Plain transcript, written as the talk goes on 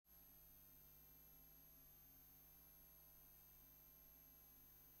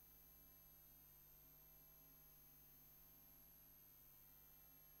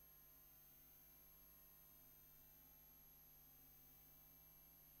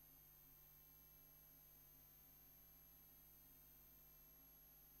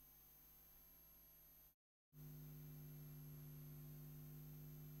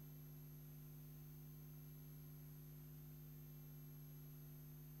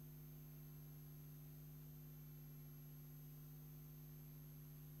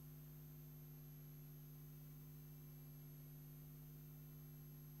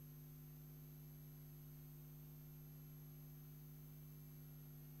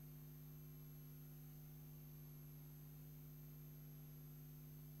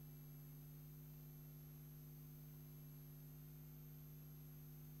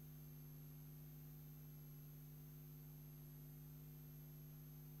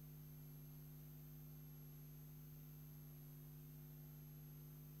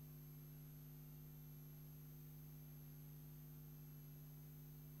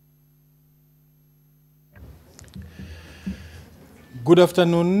Good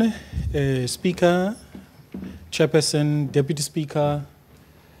afternoon, Speaker, Chairperson, Deputy Speaker,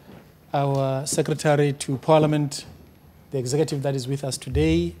 our Secretary to Parliament, the executive that is with us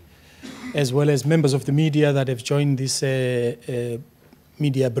today, as well as members of the media that have joined this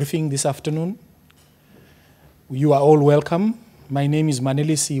media briefing this afternoon. You are all welcome. My name is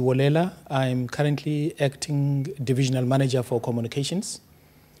Manelisi Wolela. I'm currently acting Divisional Manager for Communications.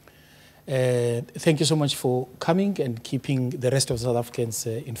 Thank you so much for coming and keeping the rest of South Africans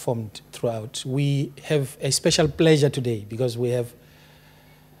informed throughout. We have a special pleasure today because we have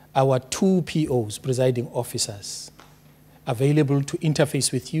our two POs, presiding officers, available to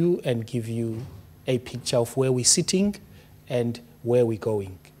interface with you and give you a picture of where we're sitting and where we're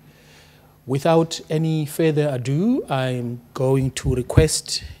going. Without any further ado, I'm going to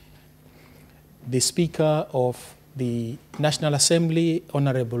request the Speaker of the National Assembly,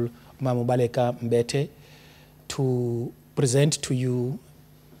 Honorable Mamubaleka Mbete, to present to you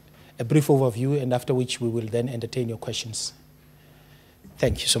a brief overview, and after which we will then entertain your questions.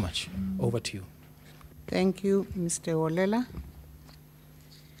 Thank you so much. Over to you. Thank you, Mr. Wolela.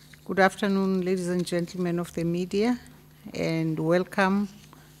 Good afternoon, ladies and gentlemen of the media, and welcome,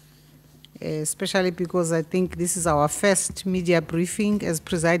 especially because I think this is our first media briefing as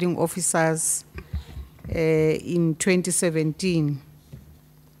presiding officers in 2017.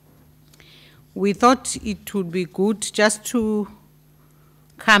 We thought it would be good just to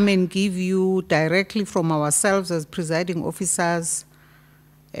come and give you directly from ourselves as presiding officers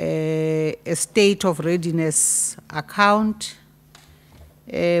a state of readiness account,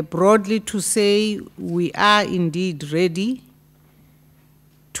 broadly to say we are indeed ready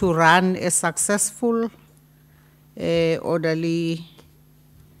to run a successful, orderly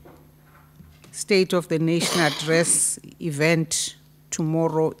State of the Nation address event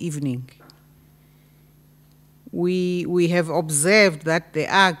tomorrow evening. We have observed that there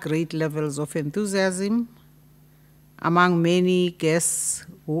are great levels of enthusiasm among many guests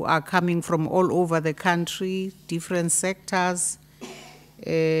who are coming from all over the country, different sectors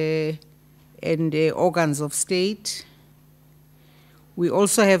and organs of state. We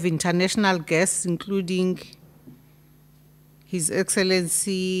also have international guests, including His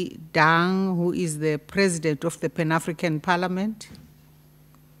Excellency Dang, who is the President of the Pan-African Parliament.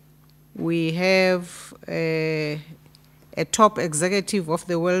 We have a top executive of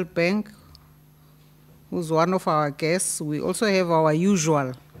the World Bank, who's one of our guests. We also have our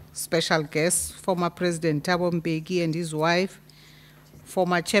usual special guests, former President Thabo Mbeki and his wife,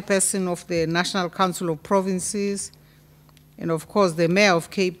 former chairperson of the National Council of Provinces, and of course the Mayor of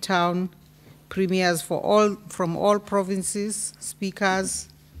Cape Town, premiers from all provinces, speakers.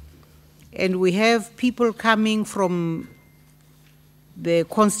 And we have people coming from the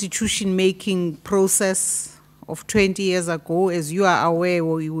constitution-making process of 20 years ago. As you are aware,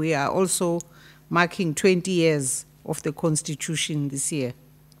 we are also marking 20 years of the Constitution this year.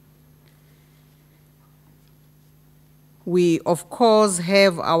 We, of course,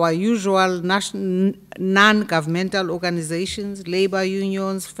 have our usual non-governmental organizations, labor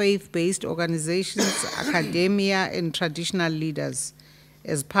unions, faith-based organizations, academia, and traditional leaders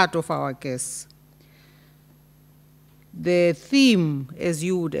as part of our guests. The theme, as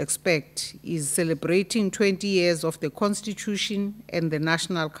you would expect, is celebrating 20 years of the Constitution and the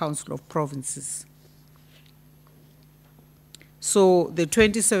National Council of Provinces. So the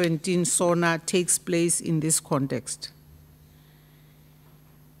 2017 SONA takes place in this context.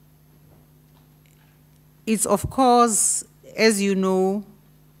 It's, of course, as you know,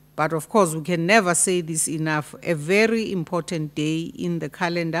 but of course we can never say this enough, a very important day in the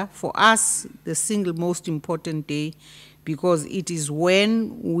calendar. For us, the single most important day, because it is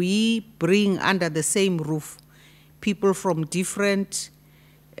when we bring under the same roof people from different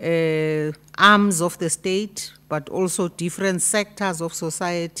arms of the state, but also different sectors of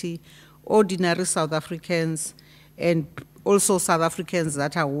society, ordinary South Africans, and also South Africans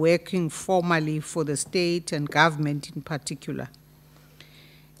that are working formally for the state and government in particular.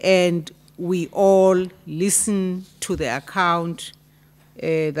 And we all listen to the account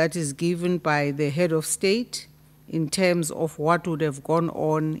that is given by the head of state in terms of what would have gone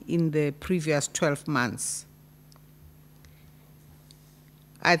on in the previous 12 months.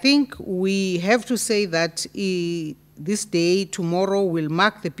 I think we have to say that this day, tomorrow, will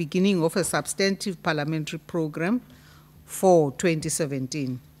mark the beginning of a substantive parliamentary program for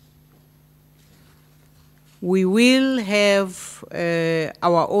 2017. We will have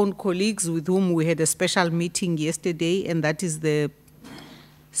our own colleagues with whom we had a special meeting yesterday, and that is the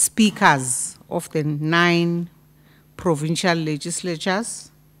speakers of the 9 provincial legislatures.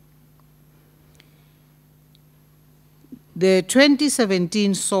 The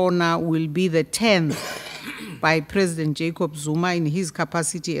 2017 SONA will be the 10th by President Jacob Zuma in his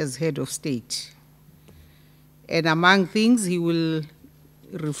capacity as head of state. And among things he will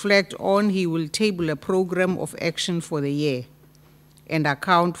reflect on, he will table a program of action for the year and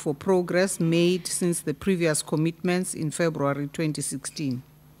account for progress made since the previous commitments in February 2016.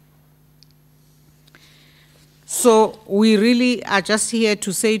 So we really are just here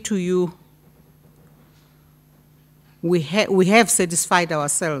to say to you, we have satisfied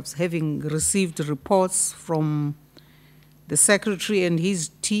ourselves, having received reports from the Secretary and his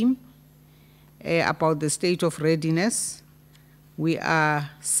team about the state of readiness. We are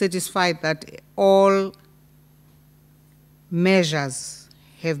satisfied that all measures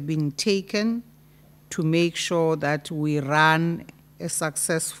have been taken to make sure that we run a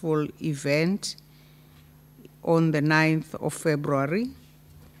successful event on the 9th of February.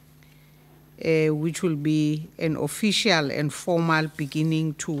 Which will be an official and formal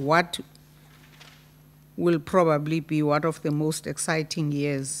beginning to what will probably be one of the most exciting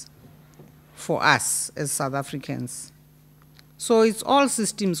years for us as South Africans. So it's all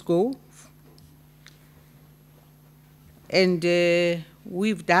systems go. And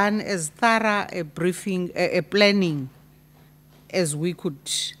we've done as thorough a briefing, a planning as we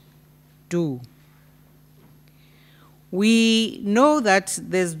could do. We know that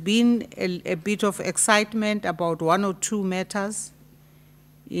there's been a bit of excitement about one or two matters,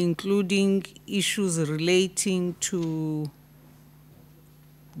 including issues relating to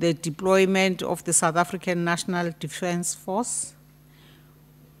the deployment of the South African National Defence Force.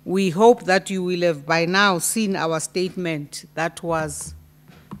 We hope that you will have by now seen our statement that was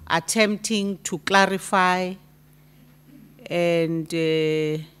attempting to clarify and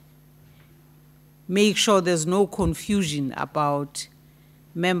make sure there's no confusion about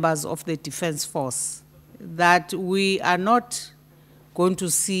members of the Defence Force, that we are not going to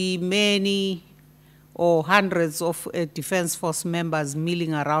see many or hundreds of Defence Force members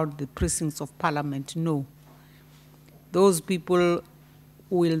milling around the precincts of Parliament. No. Those people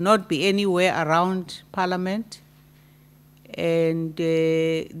will not be anywhere around Parliament, and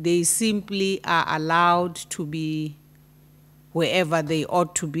they simply are allowed to be wherever they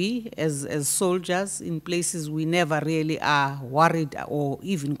ought to be as soldiers in places we never really are worried or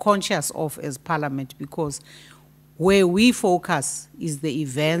even conscious of as Parliament, because where we focus is the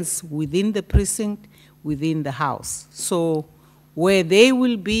events within the precinct, within the House. So where they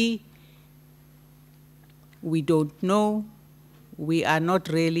will be, we don't know. We are not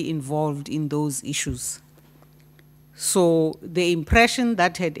really involved in those issues. So the impression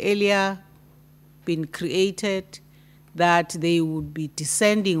that had earlier been created that they would be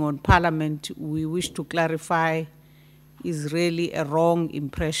descending on Parliament, we wish to clarify, is really a wrong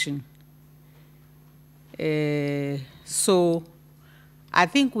impression. So I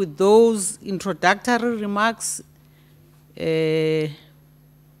think with those introductory remarks, that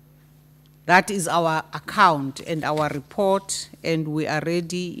is our account and our report, and we are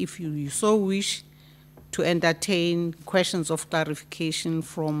ready, if you so wish, to entertain questions of clarification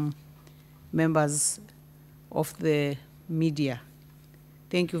from members of the media.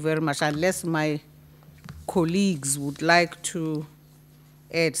 Thank you very much, unless my colleagues would like to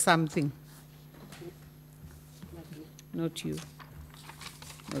add something. Not you.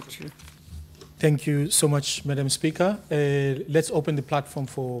 Not you. Thank you so much, Madam Speaker. Let's open the platform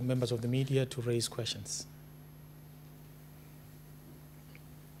for members of the media to raise questions.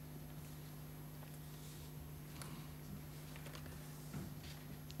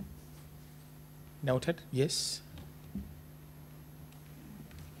 Noted, yes.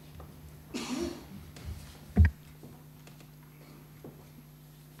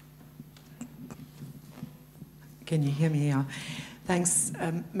 Can you hear me now? Thanks,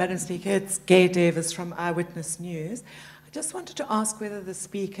 Madam Speaker. It's Gay Davis from Eyewitness News. I just wanted to ask whether the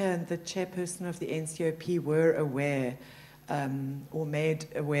Speaker and the Chairperson of the NCOP were aware or made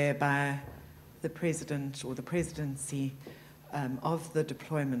aware by the President or the Presidency of the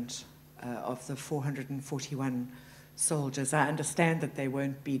deployment of the 441 soldiers. I understand that they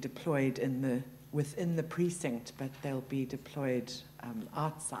won't be deployed within the precinct, but they'll be deployed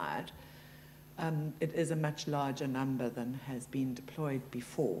outside. It is a much larger number than has been deployed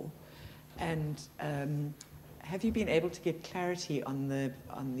before. And have you been able to get clarity on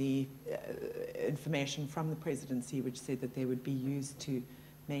the information from the Presidency, which said that they would be used to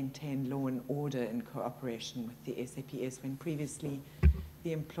maintain law and order in cooperation with the SAPS, when previously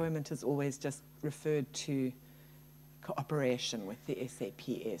the employment has always just referred to cooperation with the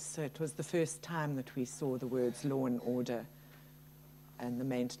SAPS? So it was the first time that we saw the words law and order and the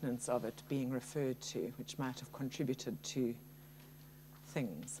maintenance of it being referred to, which might have contributed to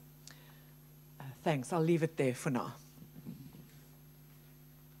things. Thanks. I'll leave it there for now.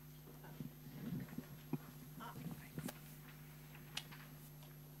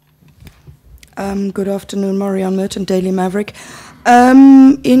 Good afternoon, Marianne Merton, Daily Maverick.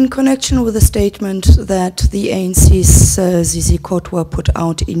 In connection with the statement that the ANC's Zizi Kotwa put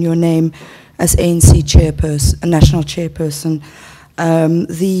out in your name as ANC chairperson, national chairperson,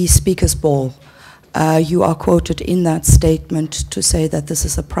 the Speaker's Ball, you are quoted in that statement to say that this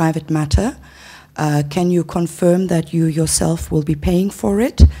is a private matter. Can you confirm that you yourself will be paying for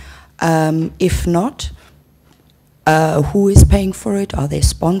it? If not, who is paying for it? Are there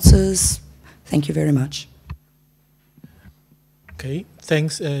sponsors? Thank you very much. Okay,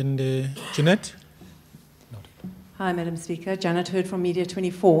 thanks. And Jeanette? Hi, Madam Speaker. Janet Hurd from Media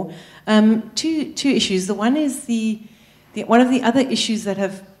 24. Two issues. The one is one of the other issues that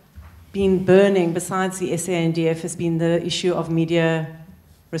have been burning besides the SANDF has been the issue of media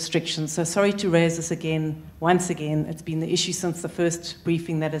restrictions. So sorry to raise this again, once again. It's been the issue since the first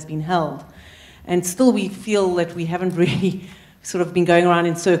briefing that has been held. And still we feel that we haven't really sort of been going around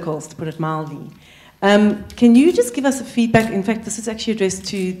in circles, to put it mildly. Can you just give us a feedback? In fact, this is actually addressed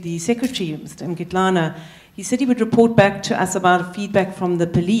to the Secretary, Mr. Mgitlana. He said he would report back to us about feedback from the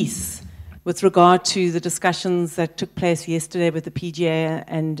police with regard to the discussions that took place yesterday with the PGA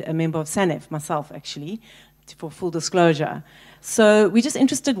and a member of SANEF, myself actually, for full disclosure. So we're just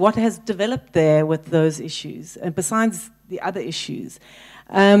interested what has developed there with those issues, and besides the other issues.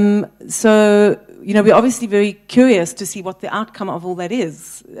 So, you know, we're obviously very curious to see what the outcome of all that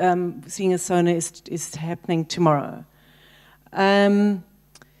is, seeing as SONA is happening tomorrow.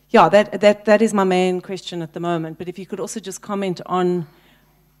 Yeah, that is my main question at the moment, but if you could also just comment on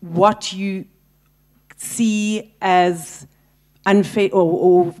what you see as unfair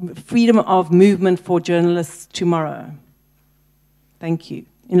or freedom of movement for journalists tomorrow. Thank you.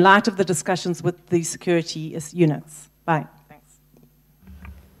 In light of the discussions with the security units. Bye.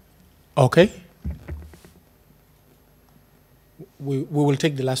 Okay. We will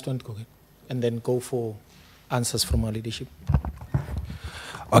take the last one, and then go for answers from our leadership.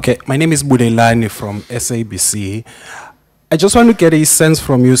 Okay, my name is Budelani from SABC. I just want to get a sense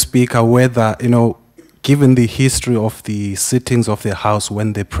from you, Speaker, whether, you know, given the history of the sittings of the House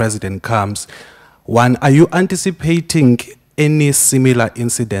when the President comes, one, are you anticipating any similar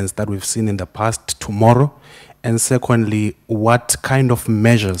incidents that we've seen in the past tomorrow? And secondly, what kind of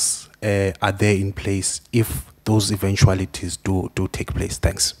measures are there in place if those eventualities do take place?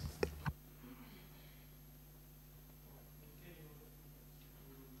 Thanks.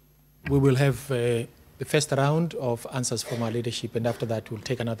 We will have the first round of answers from our leadership, and after that we'll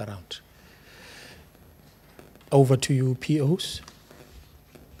take another round. Over to you, POs.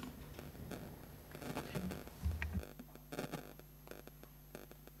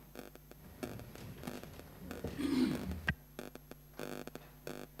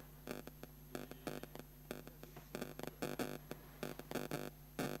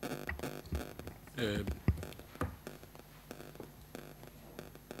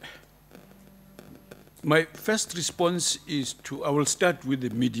 My first response is I will start with the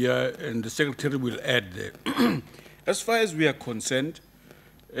media, and the Secretary will add there. As far as we are concerned,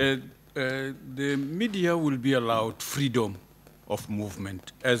 the media will be allowed freedom of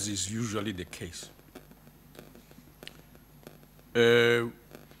movement, as is usually the case. The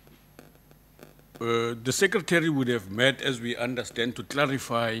Secretary would have met, as we understand, to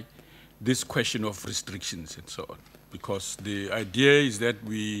clarify this question of restrictions and so on, because the idea is that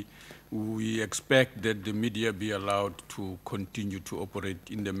we expect that the media be allowed to continue to operate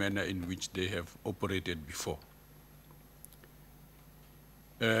in the manner in which they have operated before.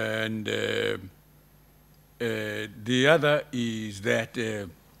 And the other is that the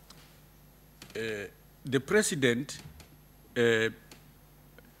President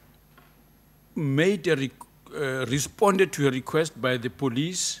responded to a request by the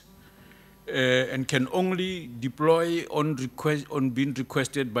police and can only deploy on being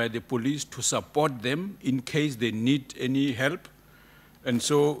requested by the police to support them in case they need any help. And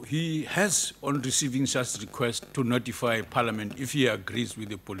so he has, on receiving such request, to notify Parliament if he agrees with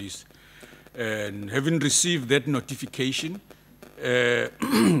the police. And having received that notification,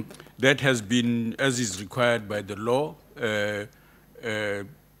 that has been, as is required by the law,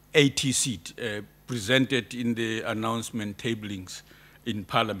 80 seat presented in the announcement tablings in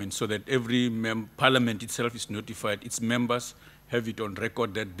Parliament, so that every Parliament itself is notified, its members have it on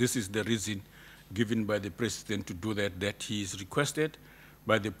record that this is the reason given by the President to do that he is requested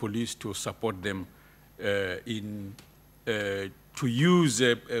by the police to support them to to use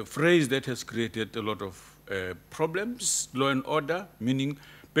a phrase that has created a lot of problems, law and order, meaning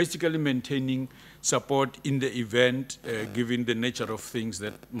basically maintaining support in the event, given the nature of things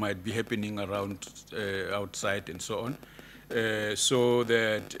that might be happening around outside and so on, so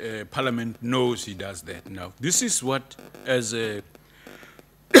that Parliament knows he does that. Now, this is what, as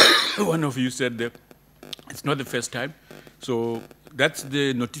one of you said, that it's not the first time. So that's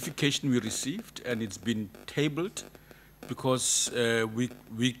the notification we received, and it's been tabled because we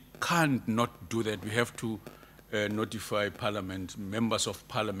can't not do that. We have to notify Parliament, members of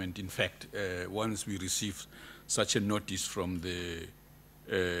Parliament, in fact, once we receive such a notice from the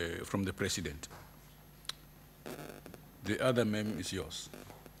President. The other mem is yours.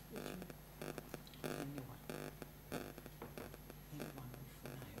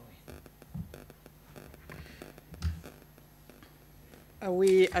 Are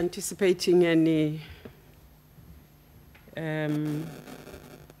we anticipating any,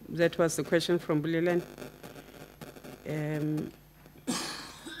 that was the question from Bulilan,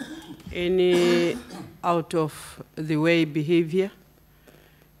 any out of the way behavior,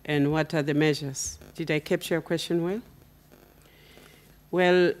 and what are the measures? Did I capture your question well?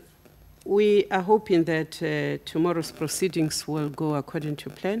 Well, we are hoping that tomorrow's proceedings will go according to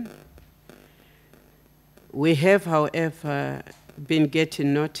plan. We have, however, been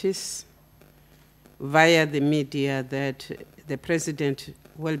getting notice via the media that the President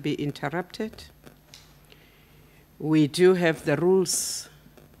will be interrupted. We do have the rules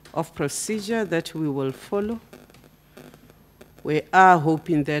of procedure that we will follow. We are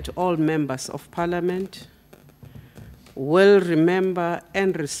hoping that all members of Parliament will remember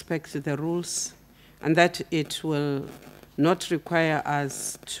and respect the rules, and that it will not require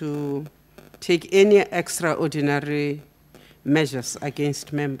us to take any extraordinary measures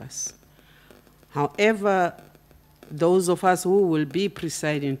against members. However, those of us who will be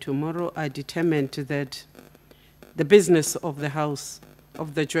presiding tomorrow are determined that the business of the House,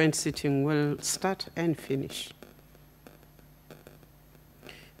 of the joint sitting, will start and finish.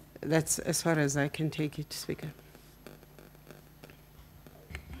 That's as far as I can take it, Speaker.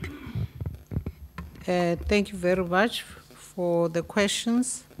 Thank you very much for the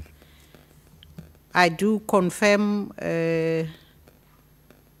questions. I do confirm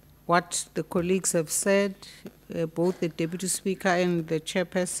what the colleagues have said, both the Deputy Speaker and the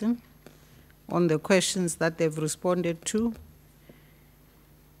Chairperson, on the questions that they've responded to.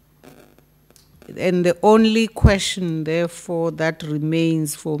 And the only question, therefore, that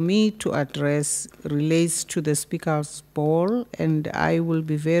remains for me to address relates to the Speaker's ball, and I will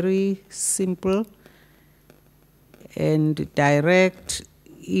be very simple and direct.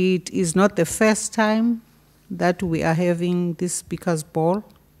 It is not the first time that we are having this Speaker's ball.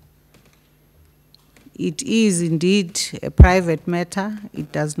 It is indeed a private matter.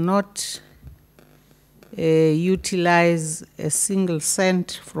 It does not utilize a single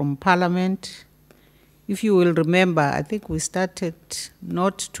cent from Parliament. If you will remember, I think we started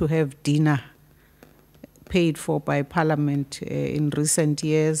not to have dinner paid for by Parliament in recent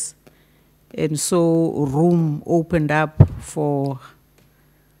years, and so room opened up for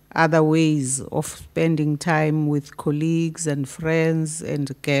other ways of spending time with colleagues and friends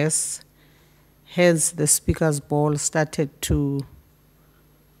and guests. Hence, the Speaker's ball started to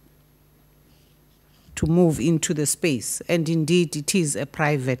move into the space. And indeed, it is a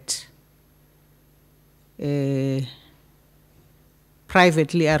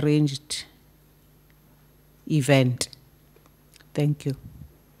privately arranged event. Thank you.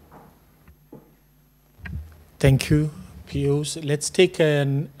 Thank you, POs. Let's take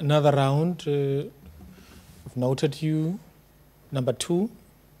another round. I've noted you. Number 2.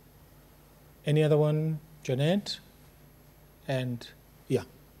 Any other one? Jeanette? And yeah,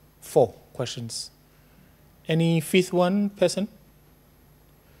 4 questions. Any 5th one, person?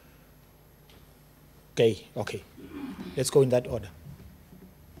 Okay. Let's go in that order.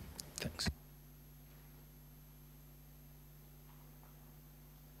 Thanks.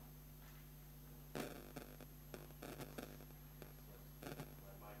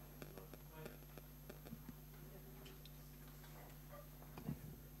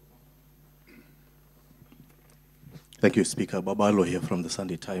 Thank you, Speaker. Babalo here from the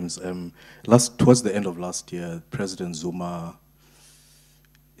Sunday Times. Towards the end of last year, President Zuma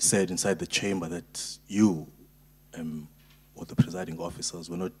said inside the chamber that you or the presiding officers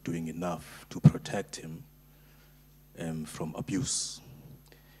were not doing enough to protect him from abuse.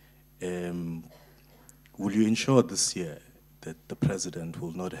 Will you ensure this year that the president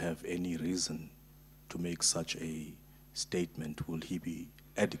will not have any reason to make such a statement? Will he be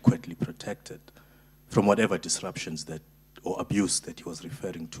adequately protected from whatever disruptions that or abuse that he was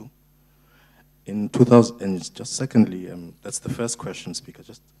referring to. In 2000, and just secondly, that's the first question, Speaker.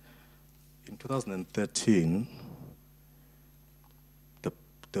 Just in 2013,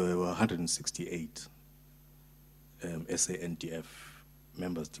 there were 168 SANDF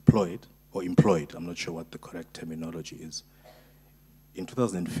members deployed or employed. I'm not sure what the correct terminology is. In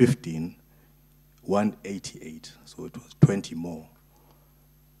 2015, 188, so it was 20 more.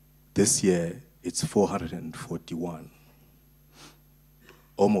 This year, it's 441.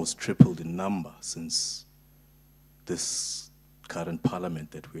 Almost tripled in number since this current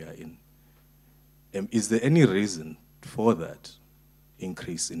parliament that we are in. Is there any reason for that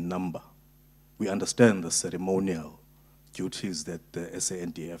increase in number? We understand the ceremonial duties that the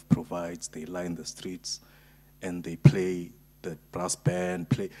SANDF provides. They line the streets and they play the brass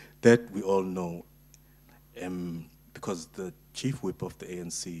band, that we all know. Because the chief whip of the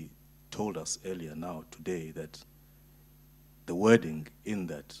ANC told us earlier now today that the wording in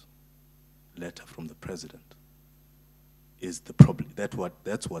that letter from the president is the problem.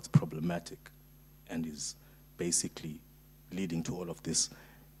 That's what's problematic and is basically leading to all of this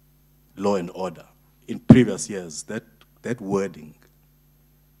law and order. In previous years, that wording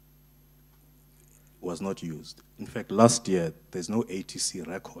was not used. In fact, last year, there's no ATC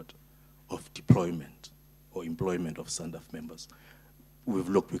record of deployment or employment of SANDF members. We've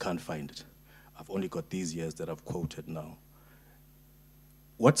looked, we can't find it. I've only got these years that I've quoted now.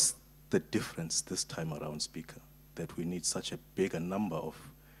 What's the difference this time around, Speaker, that we need such a bigger number of,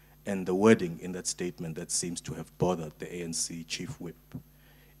 and the wording in that statement that seems to have bothered the ANC chief whip?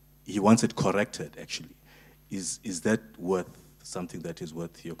 He wants it corrected, actually. Is that worth something that is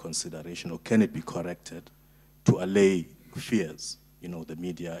worth your consideration, or can it be corrected to allay fears, the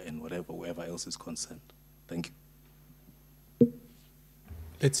media and whoever else is concerned? Thank you.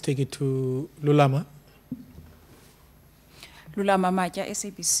 Let's take it to Lulama. Lulama Maja,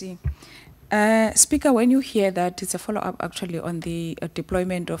 SABC. Speaker, when you hear that, it's a follow-up actually on the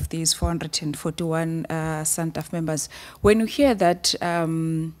deployment of these 441 SANDF members. When you hear that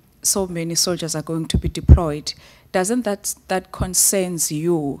so many soldiers are going to be deployed, doesn't that concerns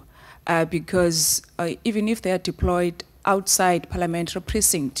you? Because even if they are deployed outside parliamentary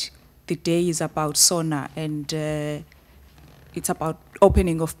precinct, the day is about SONA and it's about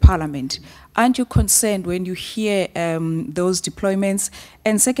opening of parliament. Aren't you concerned when you hear those deployments?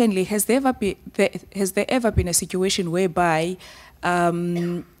 And secondly, has there ever been a situation whereby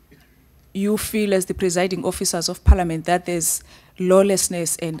you feel as the presiding officers of parliament that there's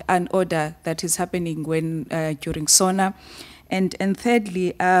lawlessness and unorder that is happening when during SONA? And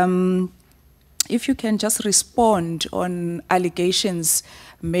thirdly, if you can just respond on allegations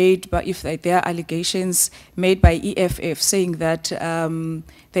made by, if there are allegations made by EFF saying that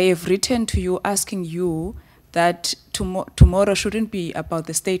they have written to you asking you that tomorrow shouldn't be about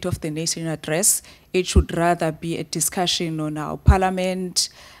the State of the Nation address, it should rather be a discussion on how Parliament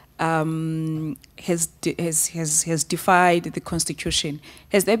has defied the Constitution.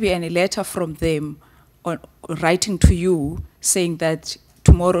 Has there been any letter from them writing to you saying that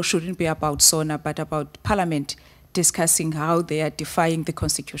tomorrow shouldn't be about SONA, but about Parliament discussing how they are defying the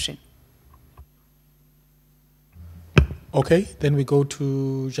Constitution? Okay, then we go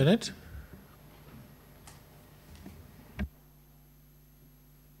to Janet.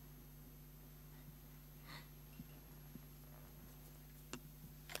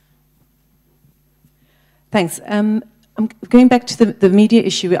 Thanks. I'm going back to the media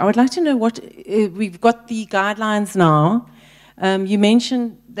issue. I would like to know what, we've got the guidelines now. You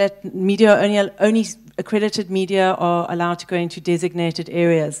mentioned that media, only accredited media are allowed to go into designated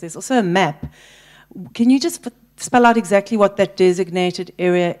areas. There's also a map. Can you just spell out exactly what that designated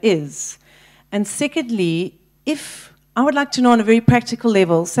area is? And secondly, I would like to know on a very practical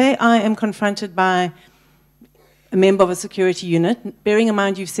level, say I am confronted by a member of a security unit, bearing in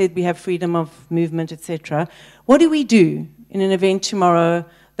mind you've said we have freedom of movement, etc. What do we do in an event tomorrow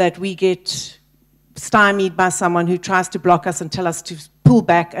that we get stymied by someone who tries to block us and tell us to pull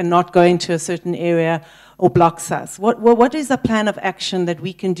back and not go into a certain area or blocks us? What is the plan of action that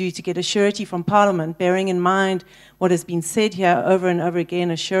we can do to get a surety from Parliament, bearing in mind what has been said here over and over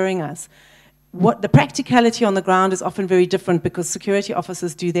again, assuring us? The practicality on the ground is often very different because security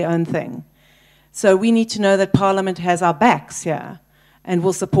officers do their own thing. So we need to know that Parliament has our backs here and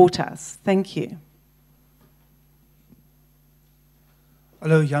will support us. Thank you.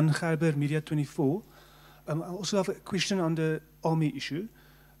 Hello, Jan Gerber, Media 24. I also have a question on the army issue.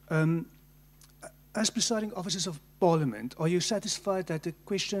 As presiding officers of Parliament, are you satisfied that the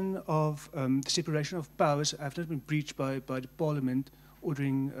question of the separation of powers have not been breached by the Parliament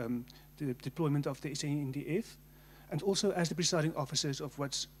ordering the deployment of the SANDF? And also as the presiding officers of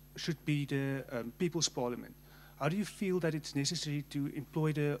what should be the People's Parliament, how do you feel that it's necessary to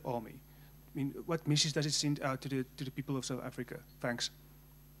employ the army? I mean, what message does it send out to the people of South Africa? Thanks.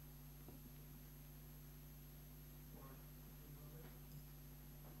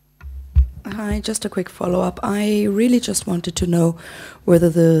 Hi, just a quick follow-up. I really just wanted to know whether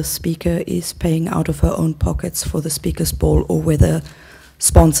the speaker is paying out of her own pockets for the speaker's ball or whether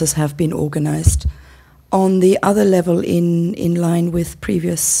sponsors have been organized. On the other level, in line with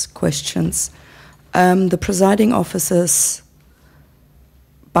previous questions, the presiding officers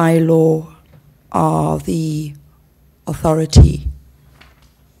by law are the authority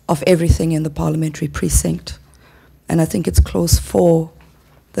of everything in the parliamentary precinct. And I think it's clause 4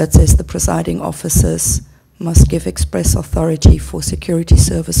 that says the presiding officers must give express authority for security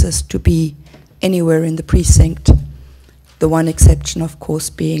services to be anywhere in the precinct. The one exception, of course,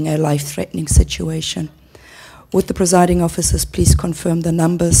 being a life-threatening situation. Would the presiding officers please confirm the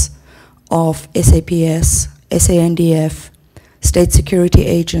numbers of SAPS, SANDF, state security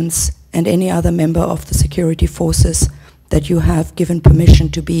agents, and any other member of the security forces that you have given permission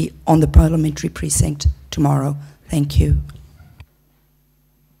to be on the parliamentary precinct tomorrow? Thank you.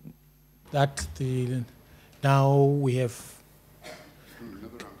 Now we have.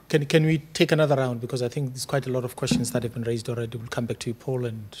 Can we take another round, because I think there's quite a lot of questions that have been raised already. We'll come back to you, Paul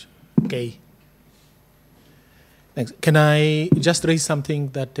and Gay. Thanks. Can I just raise something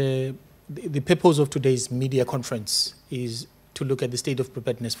that the purpose of today's media conference is to look at the state of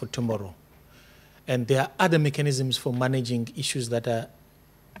preparedness for tomorrow, and there are other mechanisms for managing issues that are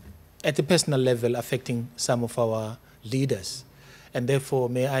at the personal level affecting some of our leaders. And therefore,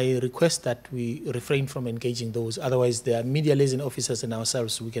 may I request that we refrain from engaging those. Otherwise, there are media liaison officers and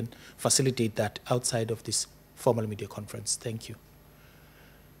ourselves who can facilitate that outside of this formal media conference. Thank you.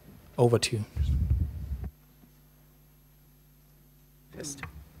 Over to you. First.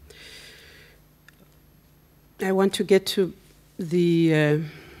 I want to get to the,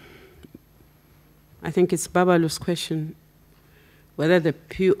 I think it's Babalu's question, whether the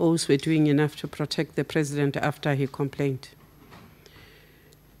POs were doing enough to protect the president after he complained.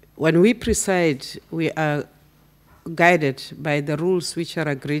 When we preside, we are guided by the rules which are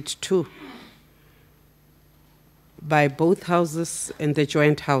agreed to by both houses and the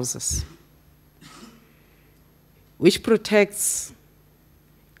joint houses, which protects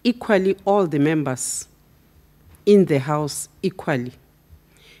equally all the members in the house equally.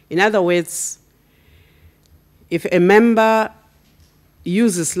 In other words, if a member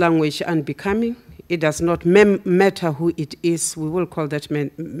uses language unbecoming, it does not matter who it is, we will call that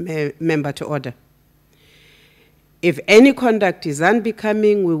member to order. If any conduct is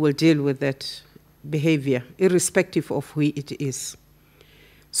unbecoming, we will deal with that behavior, irrespective of who it is.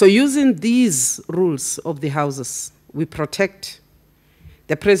 So using these rules of the houses, we protect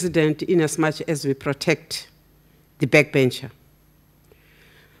the president in as much as we protect the backbencher.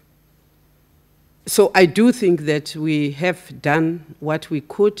 So I do think that we have done what we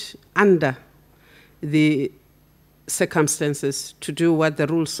could under the circumstances to do what the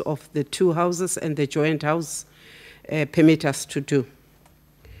rules of the two houses and the joint house permit us to do.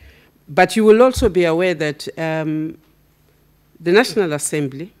 But you will also be aware that the National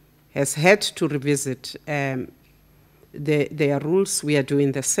Assembly has had to revisit their rules. We are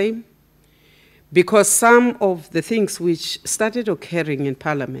doing the same, because some of the things which started occurring in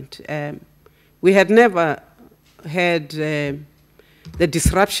Parliament, we had never had the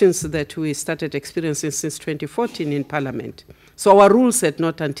disruptions that we started experiencing since 2014 in Parliament. So our rules had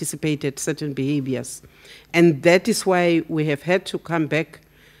not anticipated certain behaviors. And that is why we have had to come back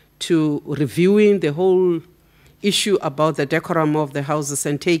to reviewing the whole issue about the decorum of the houses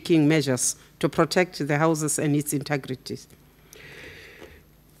and taking measures to protect the houses and its integrity.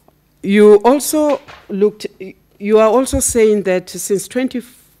 You are also saying that since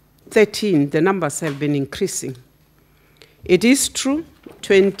 2013, the numbers have been increasing. It is true,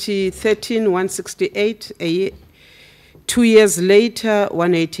 2013, 168, 2 years later,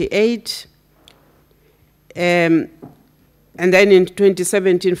 188, and then in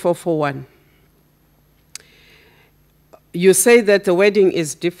 2017, 441. You say that the wording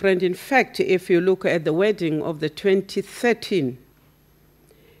is different. In fact, if you look at the wording of the 2013,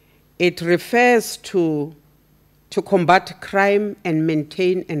 it refers to combat crime and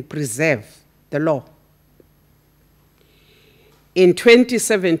maintain and preserve the law. In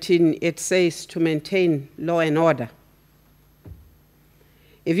 2017, it says to maintain law and order.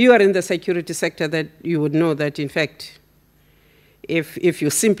 If you are in the security sector, that you would know that, in fact, if you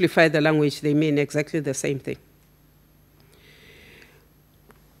simplify the language, they mean exactly the same thing.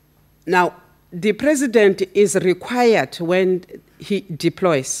 Now, the president is required when he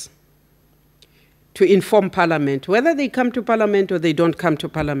deploys to inform Parliament, whether they come to Parliament or they don't come to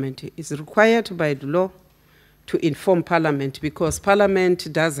Parliament. It's required by the law to inform Parliament because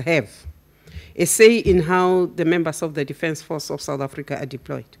Parliament does have a say in how the members of the Defence Force of South Africa are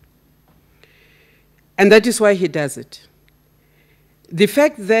deployed. And that is why he does it. The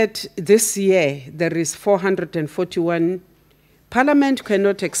fact that this year there is 441, Parliament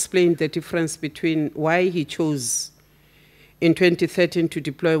cannot explain the difference between why he chose in 2013 to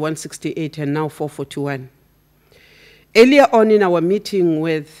deploy 168 and now 441. Earlier on in our meeting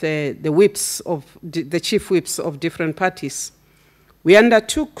with the whips of the chief whips of different parties, we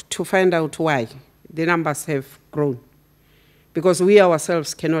undertook to find out why the numbers have grown, because we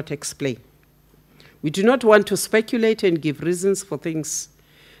ourselves cannot explain. We do not want to speculate and give reasons for things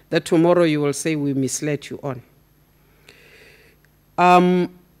that tomorrow you will say we misled you on.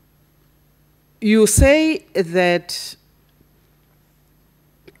 You say that,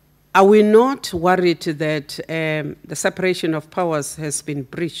 are we not worried that the separation of powers has been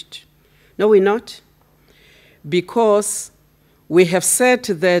breached? No, we're not, because we have said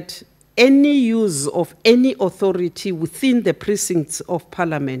that any use of any authority within the precincts of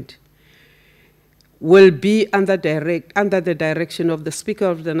Parliament will be under the direction of the Speaker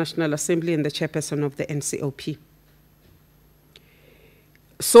of the National Assembly and the Chairperson of the NCOP.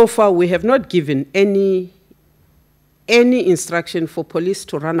 So far, we have not given any instruction for police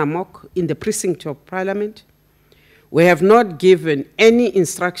to run amok in the precinct of Parliament. We have not given any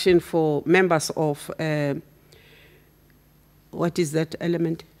instruction for members of, what is that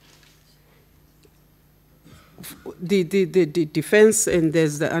element? The defense, and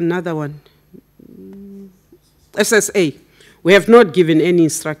there's another one. SSA. We have not given any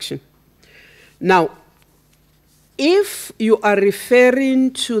instruction. Now, if you are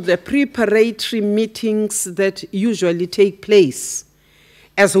referring to the preparatory meetings that usually take place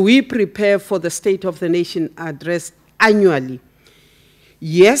as we prepare for the State of the Nation address annually,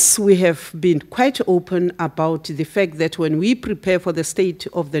 yes, we have been quite open about the fact that when we prepare for the State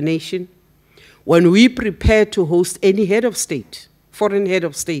of the Nation, when we prepare to host any head of state, foreign head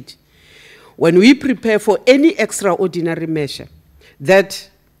of state, when we prepare for any extraordinary measure, that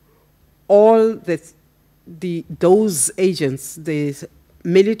all those agents, the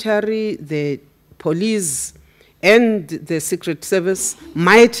military, the police, and the Secret Service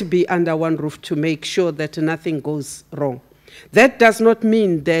might be under one roof to make sure that nothing goes wrong. That does not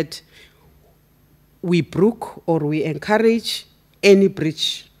mean that we brook or we encourage any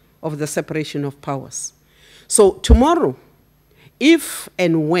breach of the separation of powers. So tomorrow, if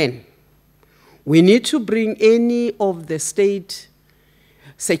and when we need to bring any of the state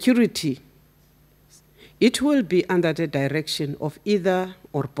security, it will be under the direction of either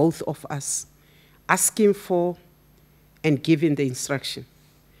or both of us asking for and giving the instruction.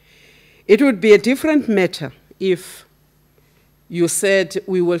 It would be a different matter if you said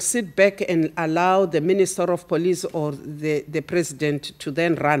we will sit back and allow the Minister of Police or the President to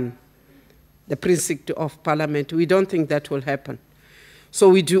then run the precinct of Parliament. We don't think that will happen. So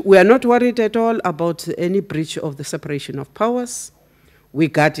we are not worried at all about any breach of the separation of powers. We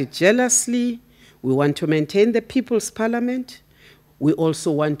guard it jealously. We want to maintain the People's Parliament. We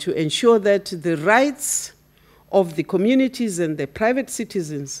also want to ensure that the rights of the communities and the private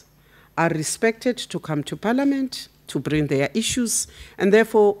citizens are respected to come to Parliament, to bring their issues, and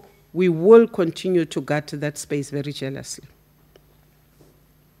therefore we will continue to guard that space very jealously.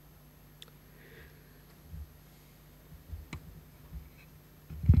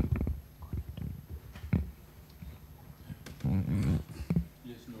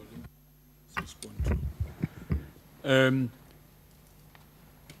 Yes, no, respond.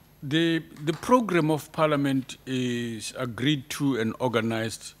 The program of Parliament is agreed to and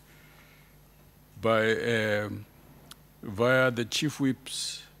organized by via the Chief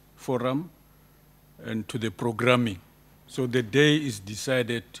Whips Forum and to the programming. So the day is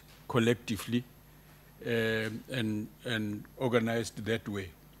decided collectively and organized that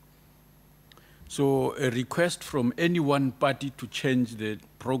way. So a request from any one party to change the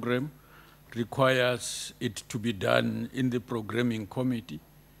program requires it to be done in the programming committee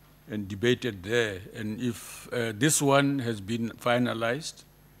and debated there. And if this one has been finalized,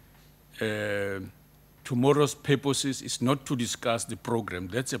 tomorrow's purposes is not to discuss the program.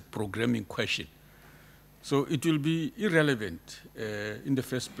 That's a programming question. So it will be irrelevant in the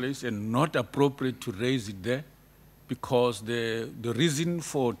first place and not appropriate to raise it there, because the reason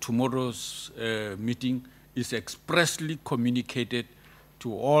for tomorrow's meeting is expressly communicated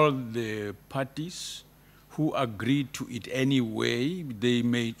to all the parties who agreed to it anyway. They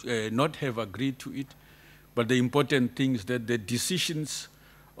may not have agreed to it, but the important thing is that the decisions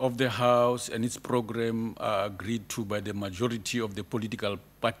of the House and its program are agreed to by the majority of the political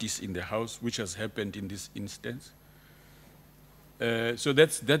parties in the House, which has happened in this instance. So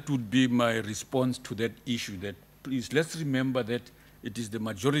that would be my response to that issue, that please let's remember that it is the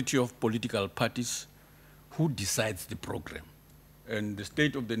majority of political parties who decides the program. And the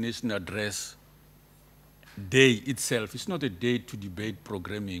State of the Nation Address day itself is not a day to debate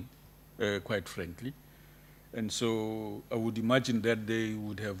programming, quite frankly. And so I would imagine that they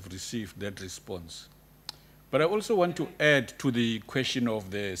would have received that response. But I also want to add to the question of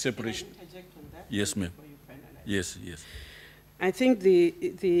the separation. Can I interject on that? Yes, ma'am. Yes, yes. I think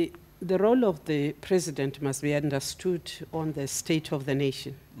the role of the president must be understood on the state of the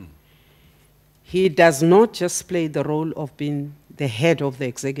nation. Mm. He does not just play the role of being the head of the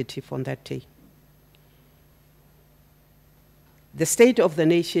executive on that day. The State of the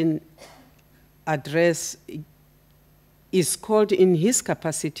Nation address is called in his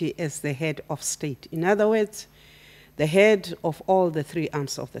capacity as the head of state. In other words, the head of all the three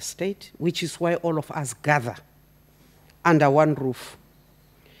arms of the state, which is why all of us gather under one roof.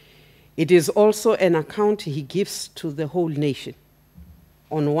 It is also an account he gives to the whole nation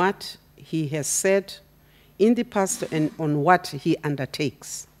on what he has said in the past and on what he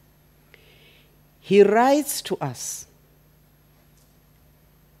undertakes. He writes to us.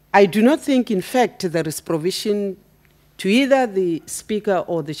 I do not think, in fact, there is provision to either the Speaker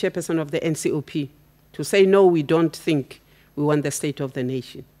or the chairperson of the NCOP to say, no, we don't think we want the state of the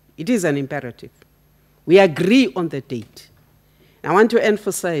nation. It is an imperative. We agree on the date. I want to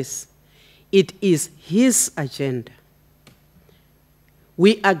emphasize, it is his agenda.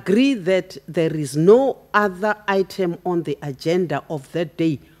 We agree that there is no other item on the agenda of that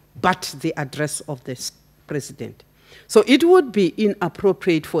day but the address of the president. So it would be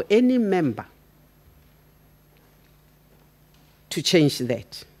inappropriate for any member to change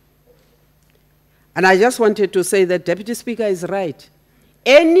that. And I just wanted to say that Deputy Speaker is right.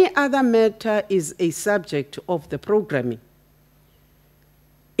 Any other matter is a subject of the programming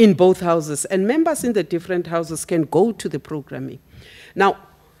in both houses, and members in the different houses can go to the programming. Now,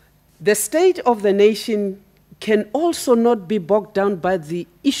 the State of the Nation can also not be bogged down by the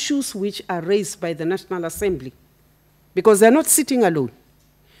issues which are raised by the National Assembly, because they're not sitting alone.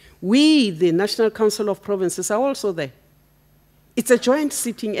 We, the National Council of Provinces, are also there. It's a joint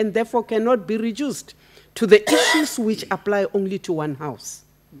sitting and therefore cannot be reduced to the issues which apply only to one house.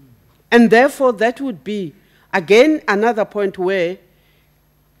 And therefore, that would be, again, another point where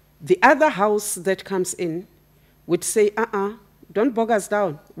the other house that comes in would say, don't bog us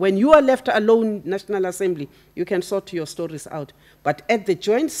down. When you are left alone, National Assembly, you can sort your stories out. But at the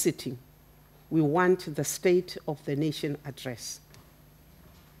joint sitting, we want the State of the Nation address.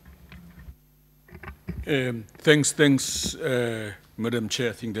 Thanks, Madam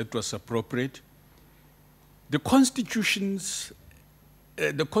Chair. I think that was appropriate. The Constitution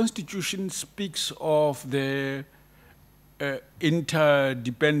speaks of the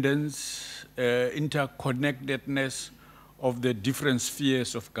interdependence, interconnectedness of the different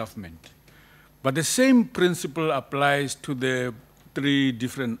spheres of government. But the same principle applies to the three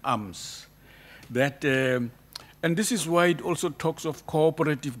different arms. And this is why it also talks of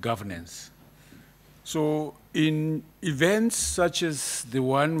cooperative governance. So in events such as the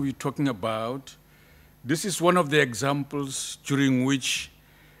one we're talking about, this is one of the examples during which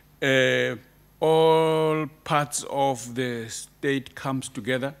all parts of the state comes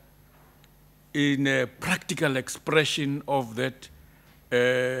together in a practical expression of that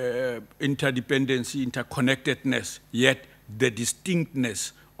interdependency, interconnectedness, yet the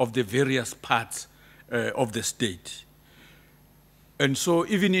distinctness of the various parts of the state. And so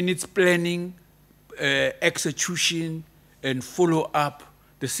even in its planning, execution, and follow-up,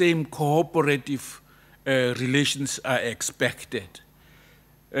 the same cooperative relations are expected.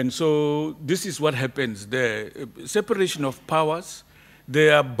 And so this is what happens. The separation of powers,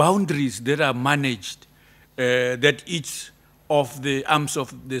 there are boundaries that are managed that each of the arms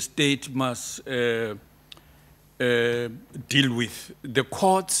of the state must deal with. The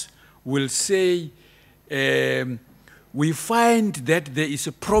courts will say, we find that there is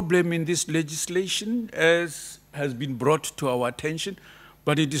a problem in this legislation, as has been brought to our attention,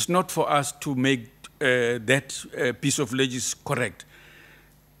 but it is not for us to make that piece of legislation correct.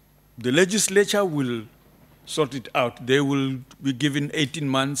 The legislature will sort it out. They will be given 18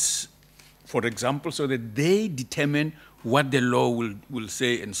 months, for example, so that they determine what the law will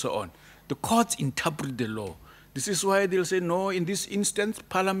say and so on. The courts interpret the law. This is why they'll say, no, in this instance,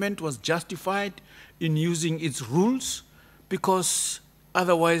 Parliament was justified in using its rules because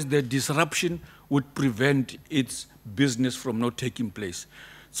otherwise the disruption would prevent its business from not taking place.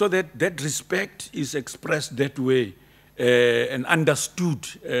 So that respect is expressed that way and understood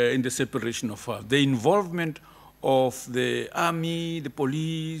in the separation of powers. The involvement of the army, the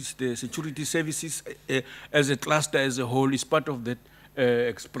police, the security services as a cluster as a whole is part of that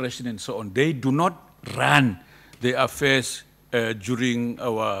expression and so on. They do not run the affairs during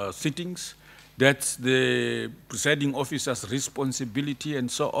our sittings. That's the presiding officer's responsibility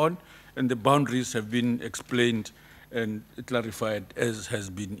and so on, and the boundaries have been explained and clarified as has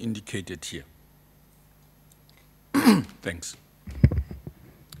been indicated here. Thanks.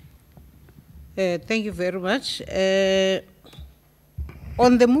 Thank you very much.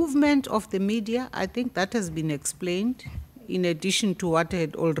 On the movement of the media, I think that has been explained in addition to what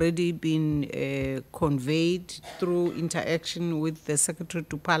had already been conveyed through interaction with the Secretary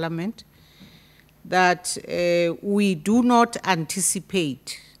to Parliament, that we do not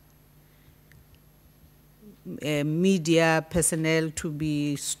anticipate media personnel to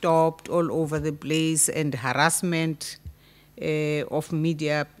be stopped all over the place and harassment of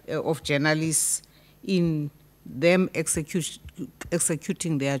media, of journalists in them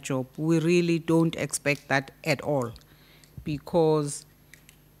executing their job. We really don't expect that at all, because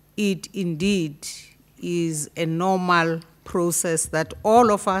it indeed is a normal process that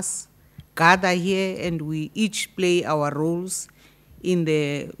all of us gather here and we each play our roles in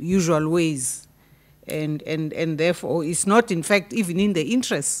the usual ways. And therefore, it's not, in fact, even in the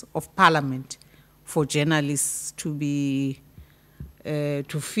interests of Parliament for journalists to be,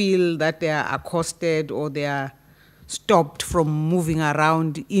 to feel that they are accosted or they are stopped from moving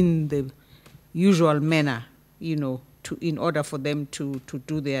around in the usual manner, you know, in order for them to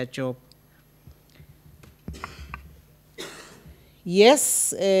do their job.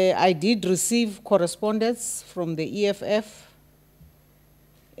 Yes, I did receive correspondence from the EFF,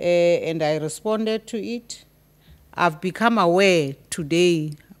 and I responded to it. I've become aware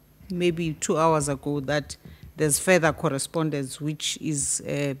today, maybe 2 hours ago, that there's further correspondence which is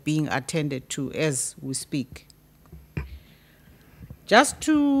being attended to as we speak. Just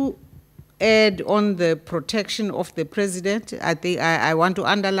to add on the protection of the president, I think I want to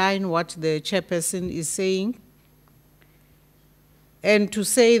underline what the chairperson is saying, and to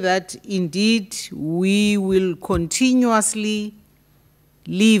say that indeed we will continuously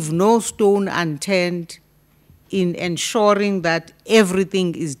leave no stone unturned in ensuring that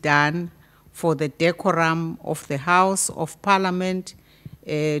everything is done for the decorum of the House of Parliament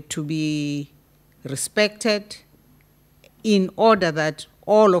to be respected, in order that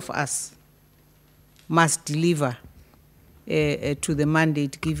all of us must deliver to the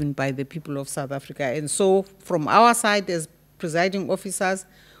mandate given by the people of South Africa. And so from our side as presiding officers,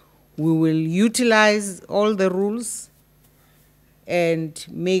 we will utilize all the rules and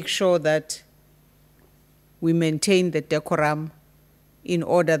make sure that we maintain the decorum in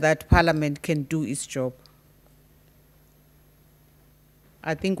order that Parliament can do its job.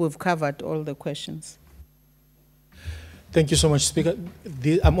 I think we've covered all the questions. Thank you so much, Speaker.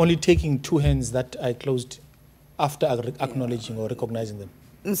 I'm only taking 2 hands that I closed after acknowledging or recognizing them.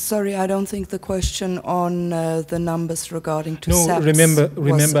 Sorry, I don't think the question on the numbers regarding to No, SAPS remember,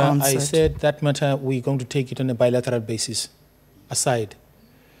 was I answered. said that matter we're going to take it on a bilateral basis, aside.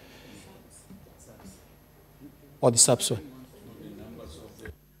 Or the SAPS one.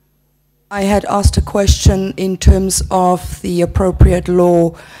 I had asked a question in terms of the appropriate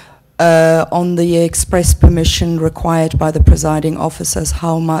law on the express permission required by the presiding officers.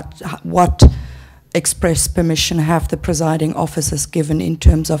 What express permission have the presiding officers given in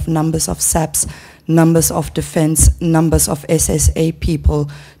terms of numbers of SAPs, numbers of defense, numbers of SSA people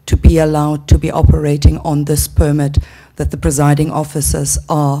to be allowed to be operating on this permit that the presiding officers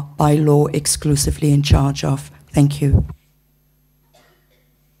are by law exclusively in charge of? Thank you.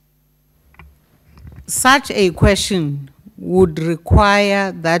 Such a question would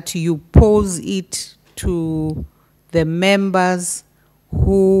require that you pose it to the members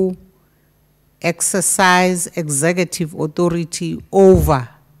who exercise executive authority over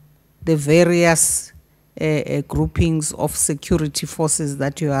the various groupings of security forces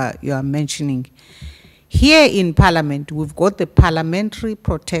that you are mentioning. Here in Parliament, we've got the Parliamentary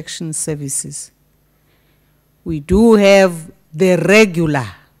Protection Services. We do have the regular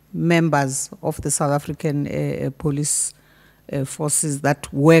members of the South African police forces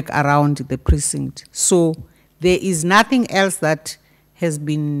that work around the precinct. So there is nothing else that has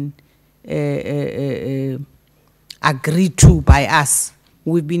been agreed to by us.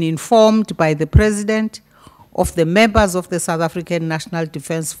 We've been informed by the President of the members of the South African National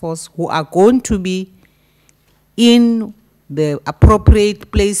Defence Force who are going to be in the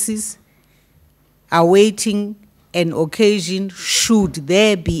appropriate places, awaiting an occasion should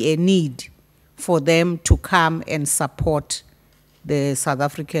there be a need for them to come and support the South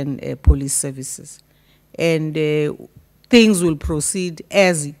African police services. And things will proceed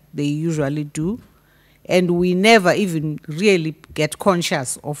as they usually do. And we never even really get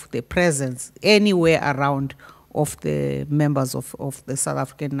conscious of the presence anywhere around of the members of the South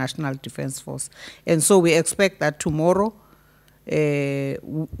African National Defence Force. And so we expect that tomorrow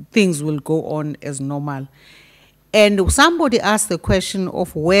things will go on as normal. And somebody asked the question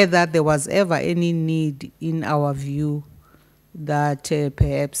of whether there was ever any need, in our view, that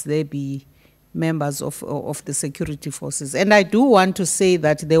perhaps there be members of the security forces. And I do want to say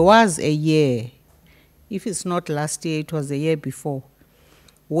that there was a year, if it's not last year, it was the year before,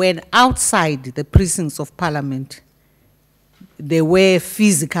 when outside the precincts of Parliament, there were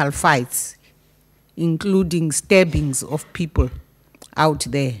physical fights, including stabbings of people out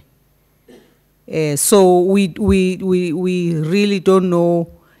there. So we really don't know,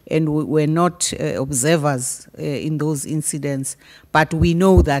 and we're not observers in those incidents, but we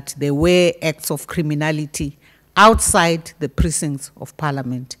know that there were acts of criminality outside the precincts of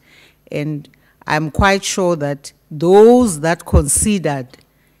Parliament. And I'm quite sure that those that considered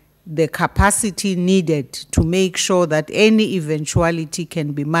the capacity needed to make sure that any eventuality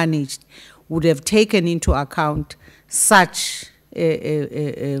can be managed would have taken into account such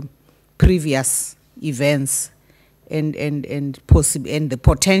previous events and the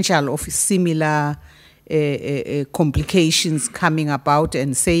potential of similar complications coming about,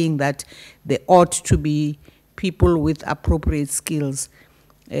 and saying that there ought to be people with appropriate skills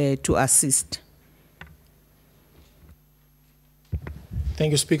to assist.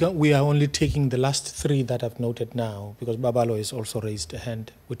 Thank you, Speaker. We are only taking the last three that I've noted now, because Babalo has also raised a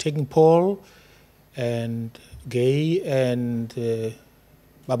hand. We're taking Paul and Gay and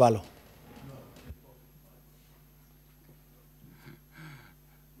Babalo.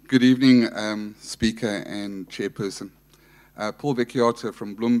 Good evening, Speaker and Chairperson. Paul Vecchiato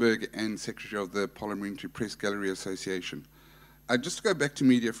from Bloomberg and Secretary of the Parliamentary Press Gallery Association. Just to go back to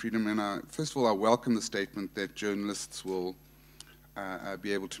media freedom, and first of all, I welcome the statement that journalists will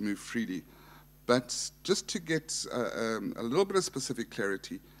be able to move freely. But just to get a little bit of specific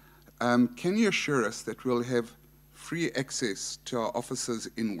clarity, can you assure us that we'll have free access to our offices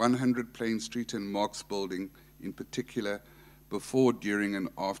in 100 Plain Street and Marx Building in particular, before, during, and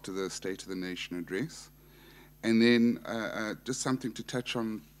after the State of the Nation address? And then just something to touch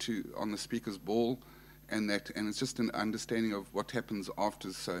on the Speaker's ball, and it's just an understanding of what happens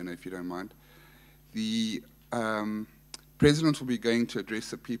after SONA, if you don't mind. The President will be going to address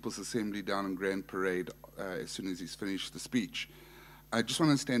the People's Assembly down in Grand Parade as soon as he's finished the speech. I just want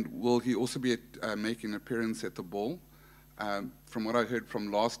to understand, will he also be making an appearance at the ball? From what I heard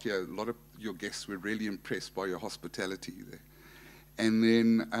from last year, a lot of your guests were really impressed by your hospitality there. And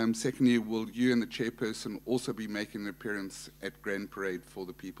then secondly, will you and the Chairperson also be making an appearance at Grand Parade for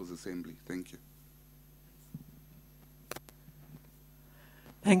the People's Assembly? Thank you.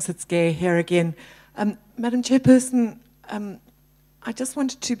 Thanks, it's Gay here again. Madam Chairperson, I just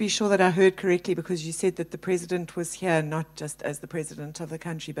wanted to be sure that I heard correctly, because you said that the President was here not just as the President of the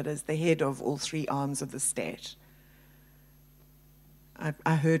country, but as the head of all three arms of the state.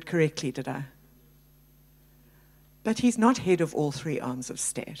 I heard correctly, did I? But he's not head of all three arms of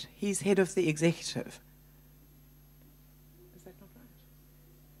state. He's head of the executive. Is that not right?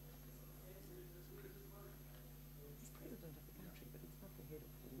 He's President of the country, but he's not the head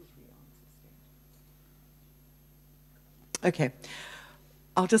of all three arms of state. Okay,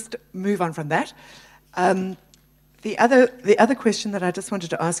 I'll just move on from that. The other question that I just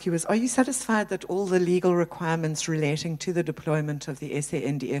wanted to ask you is, are you satisfied that all the legal requirements relating to the deployment of the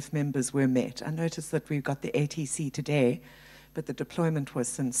SANDF members were met? I noticed that we've got the ATC today, but the deployment was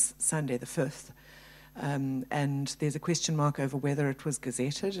since Sunday the 5th. And there's a question mark over whether it was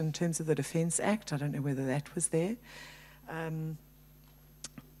gazetted in terms of the Defence Act. I don't know whether that was there.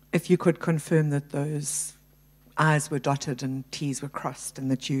 If you could confirm that those I's were dotted and T's were crossed, and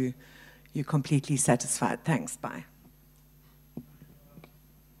that you're completely satisfied. Thanks, bye.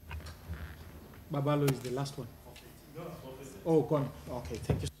 Babalo is the last one. Oh, gone. Okay,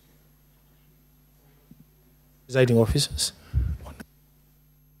 thank you. Presiding officers.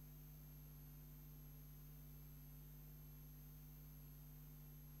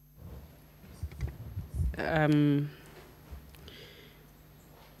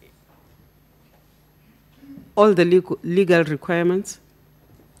 All the legal requirements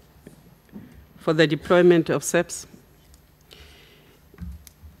for the deployment of SEPs.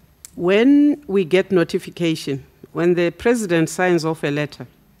 When we get notification, when the president signs off a letter,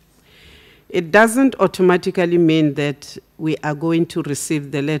 it doesn't automatically mean that we are going to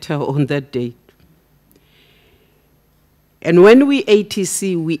receive the letter on that date. And when we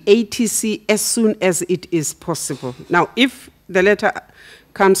ATC as soon as it is possible. Now, if the letter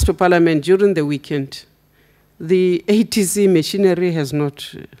comes to Parliament during the weekend, the ATC machinery is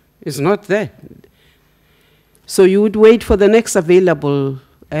not there. So you would wait for the next available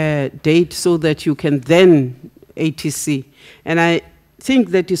date so that you can then ATC. And I think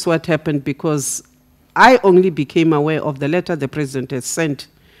that is what happened, because I only became aware of the letter the president has sent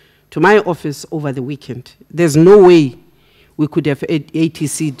to my office over the weekend. There's no way we could have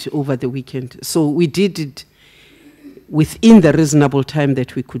ATC'd over the weekend. So we did it within the reasonable time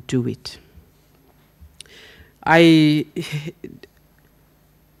that we could do it.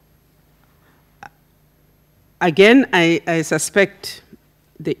 Again, I suspect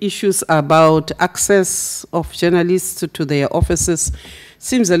the issues about access of journalists to their offices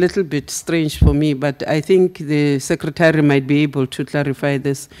seems a little bit strange for me, but I think the secretary might be able to clarify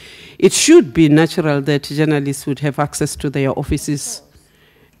this. It should be natural that journalists would have access to their offices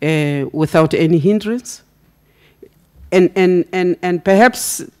without any hindrance. And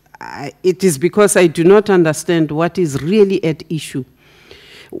perhaps it is because I do not understand what is really at issue.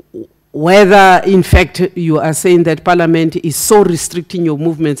 Whether, in fact, you are saying that Parliament is so restricting your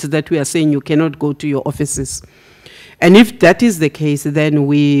movements that we are saying you cannot go to your offices. And if that is the case, then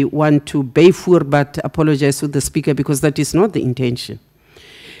we want to bayfur but apologize to the Speaker, because that is not the intention.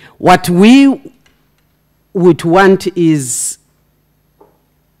 What we would want is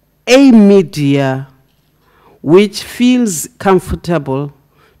a media which feels comfortable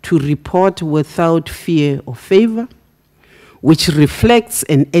to report without fear or favor, which reflects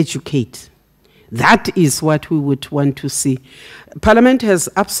and educates. That is what we would want to see. Parliament has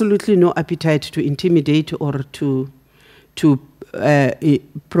absolutely no appetite to intimidate or to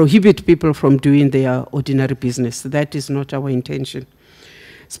prohibit people from doing their ordinary business. That is not our intention.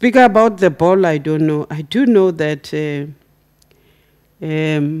 Speaker, about the ball, I don't know. I do know that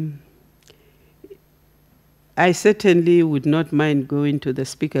I certainly would not mind going to the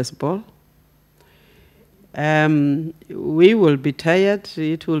Speaker's ball. We will be tired.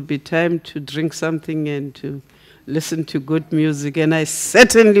 It will be time to drink something and to listen to good music, and I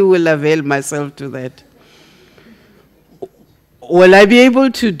certainly will avail myself to that. Will I be able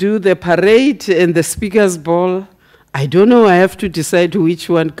to do the parade and the Speaker's ball? I don't know. I have to decide which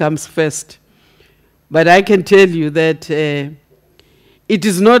one comes first. But I can tell you that it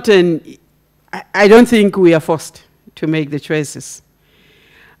is not I don't think we are forced to make the choices.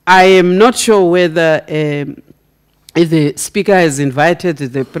 I am not sure whether if the Speaker has invited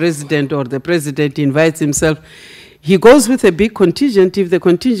the President or the President invites himself. He goes with a big contingent. If the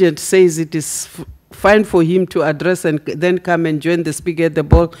contingent says it is fine for him to address and then come and join the Speaker at the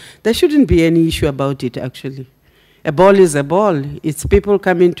ball, there shouldn't be any issue about it, actually. A ball is a ball. It's people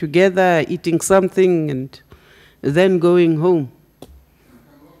coming together, eating something, and then going home.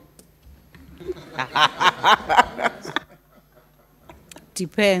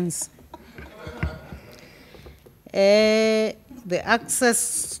 Depends. The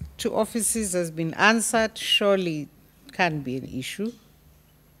access to offices has been answered. Surely can be an issue.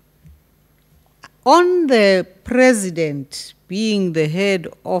 On the President being the head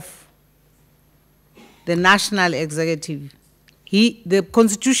of the national executive, the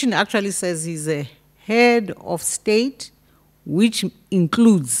Constitution actually says he's a head of state, which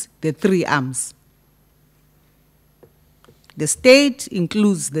includes the three arms. The state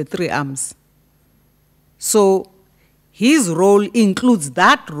includes the three arms. So his role includes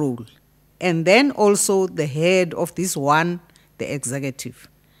that role, and then also the head of this one, the executive.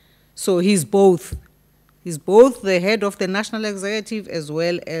 So he's both. He's both the head of the national executive as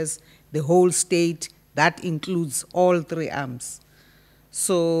well as the whole state. That includes all three arms.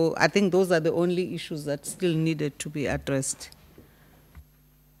 So I think those are the only issues that still needed to be addressed.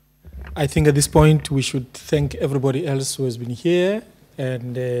 I think at this point we should thank everybody else who has been here,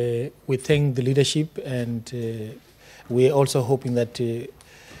 and we thank the leadership, and we're also hoping that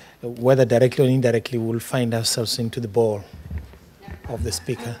whether directly or indirectly we'll find ourselves into the ball of the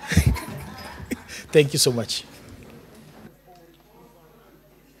Speaker. Thank you so much.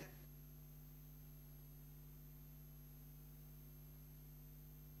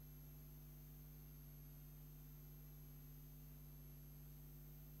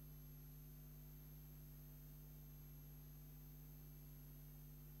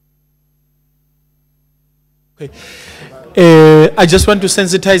 Okay. I just want to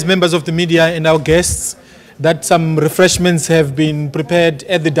sensitize members of the media and our guests that some refreshments have been prepared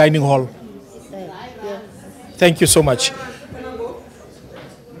at the dining hall. Thank you so much.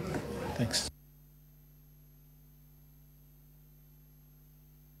 Thanks.